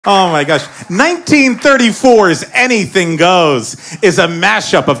Oh my gosh. 1934's Anything Goes is a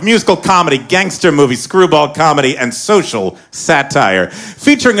mashup of musical comedy, gangster movie, screwball comedy, and social satire.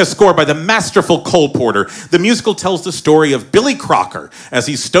 Featuring a score by the masterful Cole Porter, the musical tells the story of Billy Crocker as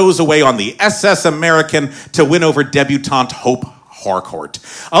he stows away on the SS American to win over debutante Hope Harcourt.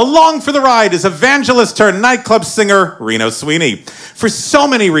 Along for the ride is evangelist turned nightclub singer Reno Sweeney. For so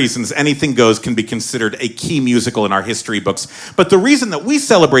many reasons, Anything Goes can be considered a key musical in our history books, but the reason that we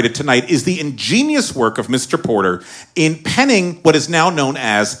celebrate it tonight is the ingenious work of Mr. Porter in penning what is now known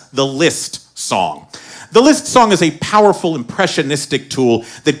as the list song. The list song is a powerful impressionistic tool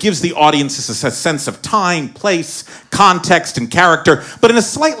that gives the audiences a sense of time, place, context, and character, but in a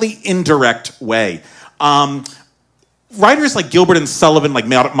slightly indirect way. Writers like Gilbert and Sullivan, like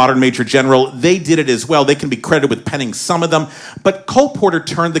Modern Major General, they did it as well. They can be credited with penning some of them. But Cole Porter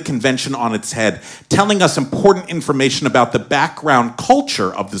turned the convention on its head, telling us important information about the background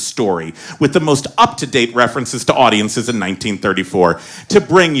culture of the story with the most up-to-date references to audiences in 1934. To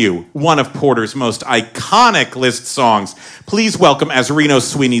bring you one of Porter's most iconic list songs, please welcome as Reno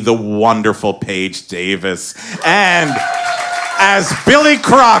Sweeney, the wonderful Paige Davis. And as Billy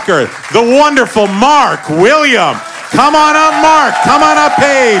Crocker, the wonderful Mark William. Come on up, Mark. Come on up,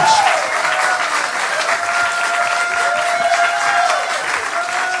 Paige.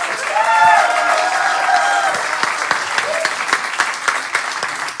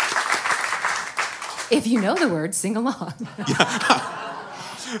 If you know the words, sing along. Hit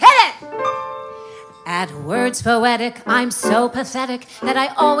it! At words poetic, I'm so pathetic that I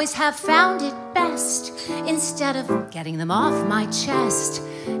always have found it best, instead of getting them off my chest,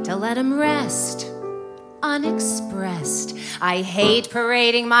 to let them rest unexpressed. I hate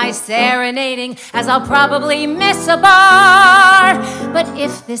parading my serenading, as I'll probably miss a bar. But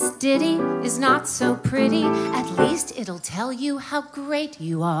if this ditty is not so pretty, at least it'll tell you how great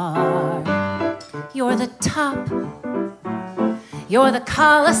you are. You're the top. You're the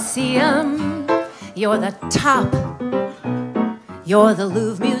Colosseum. You're the top. You're the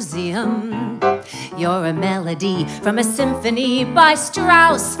Louvre Museum. You're a melody from a symphony by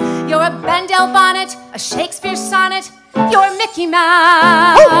Strauss. You're a Bendel bonnet, a Shakespeare sonnet. You're Mickey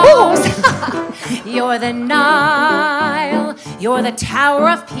Mouse. You're the Nile. You're the Tower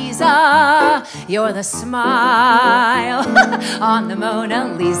of Pisa. You're the smile on the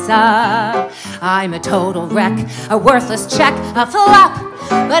Mona Lisa. I'm a total wreck, a worthless check, a flop.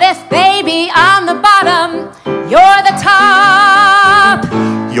 But if, baby, I'm the bottom, you're the top.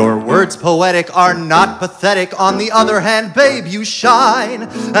 Your words poetic are not pathetic. On the other hand, babe, you shine.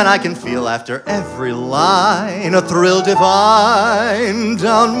 And I can feel after every line a thrill divine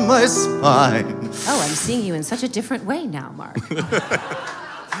down my spine. Oh, I'm seeing you in such a different way now, Mark.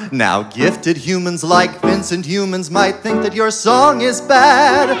 Now, gifted humans like Vincent Humans might think that your song is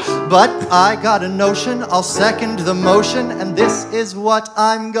bad. But I got a notion, I'll second the motion, and this is what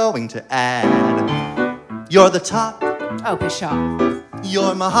I'm going to add. You're the top. Oh, pshaw.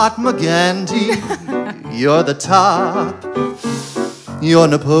 You're Mahatma Gandhi. You're the top. You're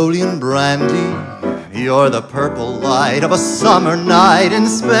Napoleon Brandy. You're the purple light of a summer night in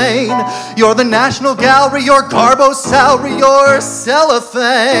Spain. You're the National Gallery. You're Garbo Salary. You're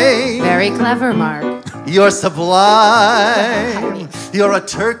cellophane. Very clever, Mark. You're sublime. You're a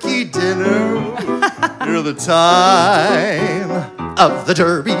turkey dinner. You're the time of the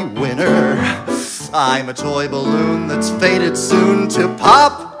Derby winner. I'm a toy balloon that's fated soon to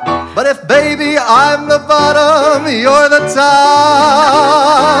pop. But if, baby, I'm the bottom, you're the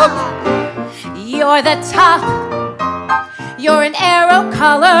top. You're the top. You're an arrow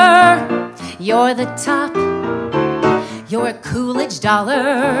color. You're the top. You're a Coolidge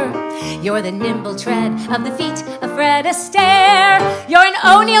dollar. You're the nimble tread of the feet of Fred Astaire. You're an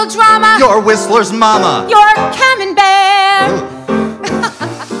O'Neill drama. You're Whistler's mama. You're Camembert.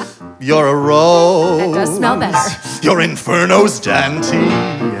 You're a rose. That does smell better. You're Inferno's Dante.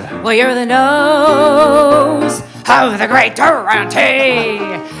 Well, you're the nose of the great Durante.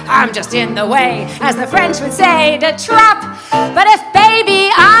 I'm just in the way, as the French would say, to trop. But if,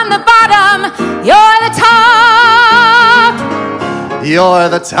 baby, I'm the bottom, you're the top. You're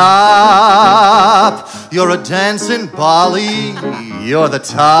the top. You're a dancing Bali. You're the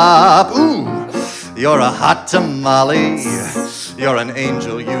top. Ooh, you're a hot tamale. You're an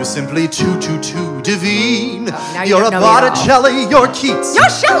angel, you simply too divine. You're a Botticelli, you're Keats. You're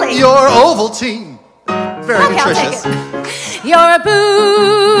Shelley. You're Ovaltine. Very nutritious. You're a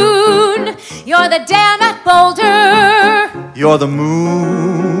boon. You're the dam at Boulder. You're the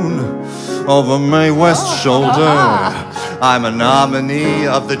moon over Mae West shoulder. I'm a nominee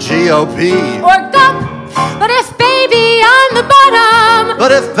of the GOP. Or Gump. But if, baby, I'm I'm the bottom.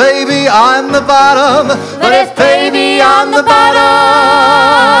 But if baby I'm the bottom, but if baby I'm the bottom,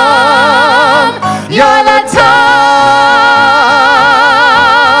 you're the top.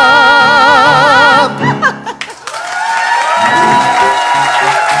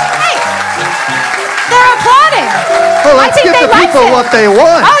 Hey, they're applauding. Well, let's give the people what they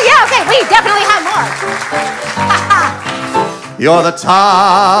want. Oh yeah, okay, we definitely have more. You're the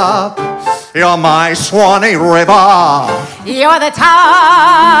top. You're my Swanee River. You're the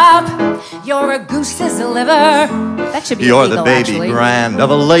top. You're a goose's liver. That should be You're illegal, the baby actually. grand of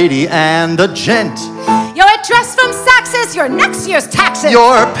a lady and a gent. You're a dress from Saxes. You're next year's taxes.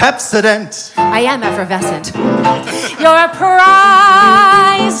 You're Pepsodent. I am effervescent. You're a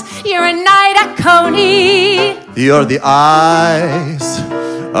prize. You're a knight at Coney. You're the eyes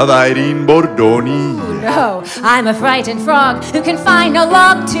of Irene Bordoni. No, I'm a frightened frog who can find no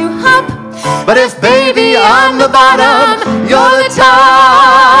log to hump. But if baby I'm the bottom, you're the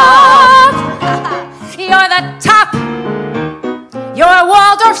top. You're the top. You're a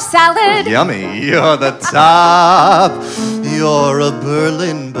Waldorf salad. Yummy, you're the top. You're a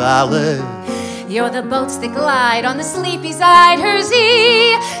Berlin ballad. You're the boats that glide on the sleepy side,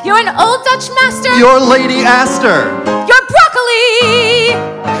 Hersey. You're an old Dutch master. You're Lady Astor. You're broccoli.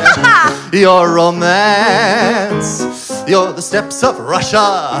 You're romance. You're the steps of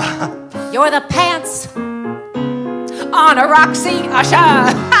Russia. You're the pants on a Roxy Usher.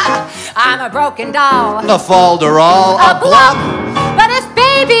 I'm a broken doll. A falderall, a blop. But if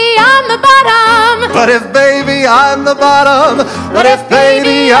baby I'm the bottom. But if baby I'm the bottom. But if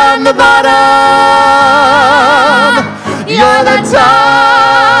baby I'm the bottom, you're the top.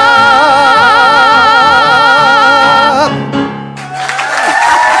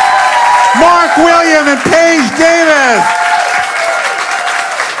 Mark William and Paige Davis.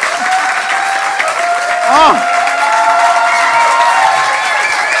 Oh.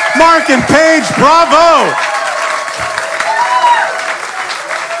 Mark and Paige, bravo.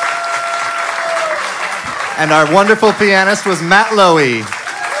 And our wonderful pianist was Matt Lowy.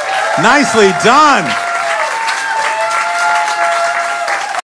 Nicely done.